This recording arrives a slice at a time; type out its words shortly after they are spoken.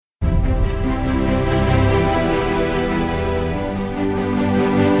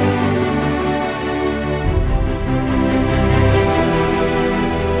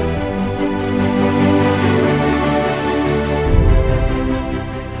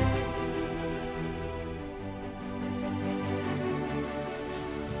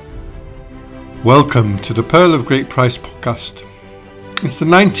Welcome to the Pearl of Great Price podcast. It's the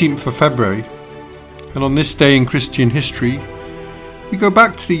 19th of February, and on this day in Christian history, we go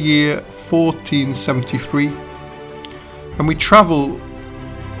back to the year 1473, and we travel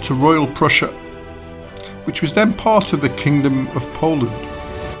to Royal Prussia, which was then part of the Kingdom of Poland,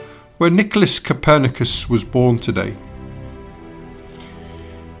 where Nicolaus Copernicus was born today.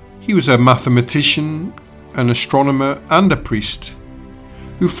 He was a mathematician, an astronomer, and a priest,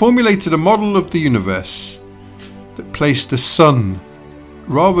 who formulated a model of the universe that placed the sun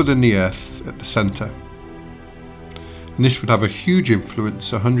rather than the earth at the centre. And this would have a huge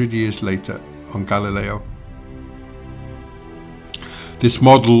influence 100 years later on Galileo. This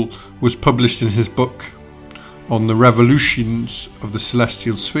model was published in his book on the revolutions of the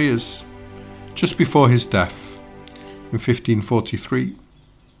celestial spheres just before his death in 1543,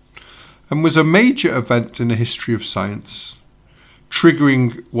 and was a major event in the history of science,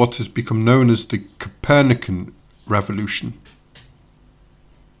 triggering what has become known as the Copernican Revolution.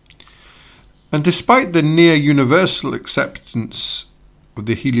 And despite the near universal acceptance of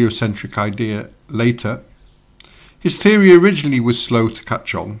the heliocentric idea later, his theory originally was slow to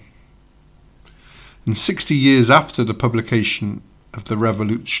catch on. And 60 years after the publication of the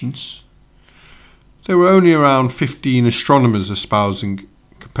revolutions, there were only around 15 astronomers espousing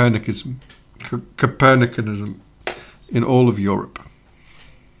Copernicanism in all of Europe.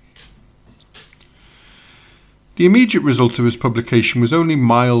 The immediate result of his publication was only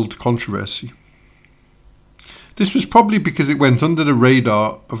mild controversy. This was probably because it went under the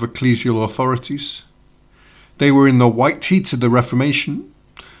radar of ecclesial authorities. They were in the white heat of the Reformation,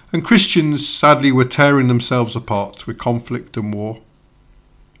 and Christians sadly were tearing themselves apart with conflict and war.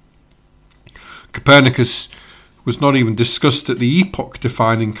 Copernicus was not even discussed at the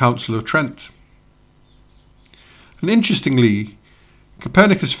epoch-defining Council of Trent. And interestingly,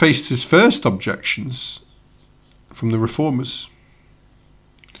 Copernicus faced his first objections from the reformers,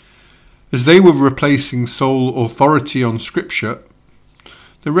 as they were replacing sole authority on scripture.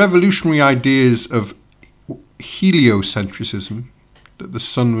 The revolutionary ideas of heliocentrism, that the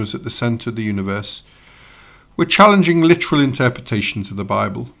sun was at the centre of the universe, were challenging literal interpretations of the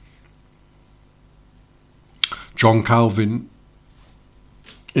Bible. John Calvin,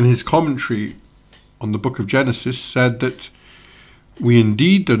 in his commentary on the book of Genesis, said that we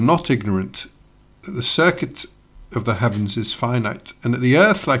indeed are not ignorant that the circuit of the heavens is finite, and that the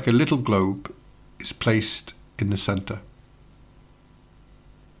earth, like a little globe, is placed in the centre.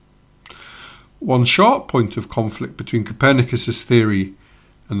 One sharp point of conflict between Copernicus's theory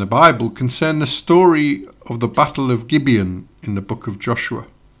and the Bible concerned the story of the Battle of Gibeon in the book of Joshua,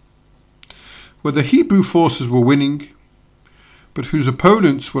 where the Hebrew forces were winning, but whose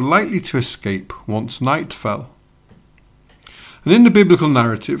opponents were likely to escape once night fell. And in the biblical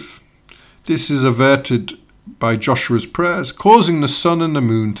narrative, this is averted by Joshua's prayers, causing the sun and the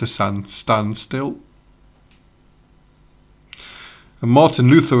moon to stand still. And Martin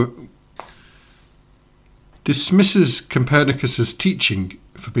Luther dismisses Copernicus's teaching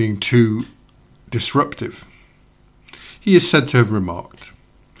for being too disruptive. He is said to have remarked,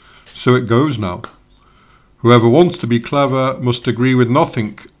 "So it goes now. Whoever wants to be clever must agree with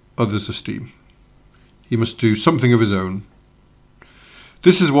nothing others esteem. He must do something of his own.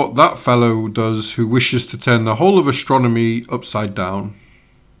 This is what that fellow does who wishes to turn the whole of astronomy upside down.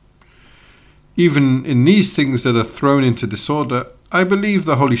 Even in these things that are thrown into disorder, I believe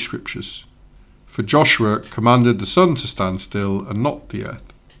the Holy Scriptures, for Joshua commanded the sun to stand still and not the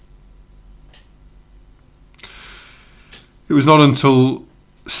earth." It was not until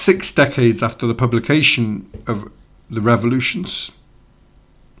 6 decades after the publication of the revolutions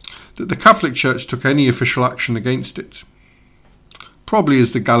that the Catholic Church took any official action against it, probably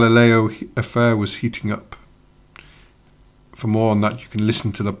as the Galileo affair was heating up. For more on that, you can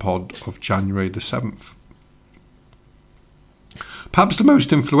listen to the pod of January the 7th. Perhaps the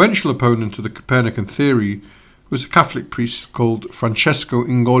most influential opponent of the Copernican theory was a Catholic priest called Francesco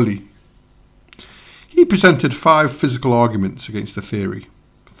Ingoli. He presented 5 physical arguments against the theory,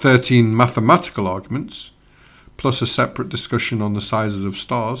 13 mathematical arguments, plus a separate discussion on the sizes of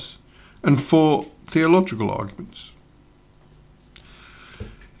stars, and 4 theological arguments.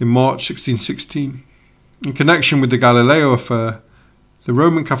 In March 1616, in connection with the Galileo affair, the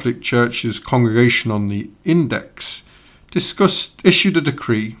Roman Catholic Church's Congregation on the Index issued a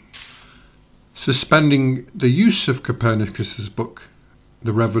decree suspending the use of Copernicus's book,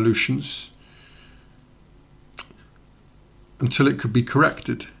 The Revolutions, until it could be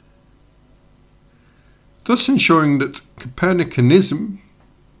corrected, thus ensuring that Copernicanism,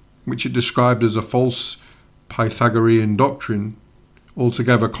 which it described as a false Pythagorean doctrine,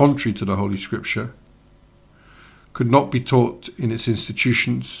 altogether contrary to the Holy Scripture, could not be taught in its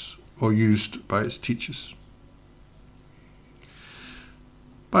institutions or used by its teachers.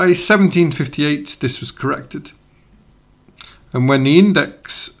 By 1758 this was corrected, and when the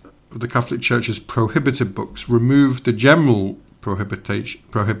Index of the Catholic Church's prohibited books removed the general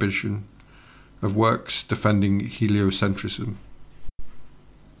prohibition of works defending heliocentrism.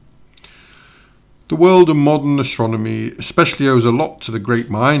 The world of modern astronomy especially owes a lot to the great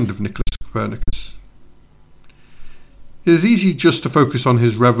mind of Nicolaus Copernicus. It is easy just to focus on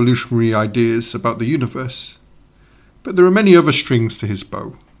his revolutionary ideas about the universe, but there are many other strings to his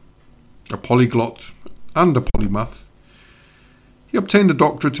bow. A polyglot and a polymath. He obtained a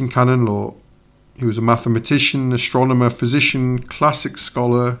doctorate in canon law. He was a mathematician, astronomer, physician, classic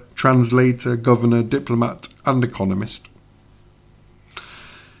scholar, translator, governor, diplomat, and economist.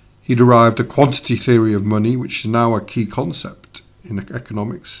 He derived a quantity theory of money, which is now a key concept in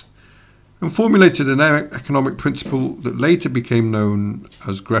economics, and formulated an economic principle that later became known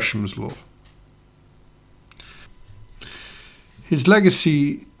as Gresham's law. His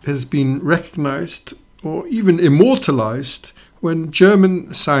legacy has been recognized or even immortalized when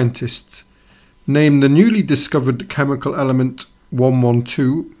German scientists named the newly discovered chemical element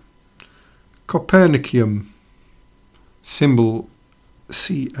 112 Copernicum, symbol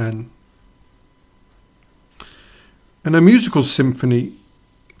Cn. And a musical symphony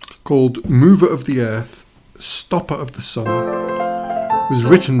called Mover of the Earth, Stopper of the Sun was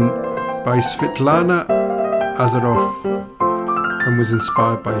written by Svitlana Azarov and was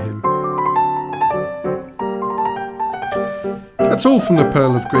inspired by him. That's all from the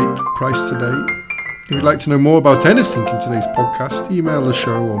Pearl of Great Price today. If you'd like to know more about anything in today's podcast, email the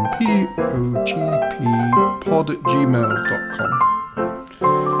show on pogppod@gmail.com.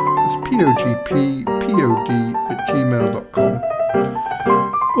 That's pogppod@gmail.com.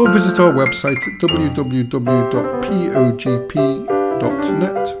 Or visit our website at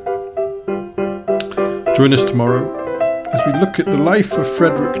www.pogp.net. Join us tomorrow as we look at the life of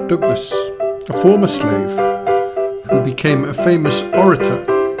Frederick Douglass, a former slave who became a famous orator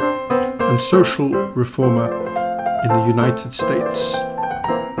and social reformer in the United States.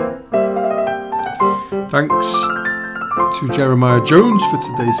 Thanks to Jeremiah Jones for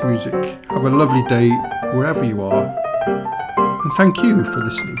today's music. Have a lovely day wherever you are, and thank you for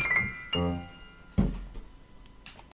listening.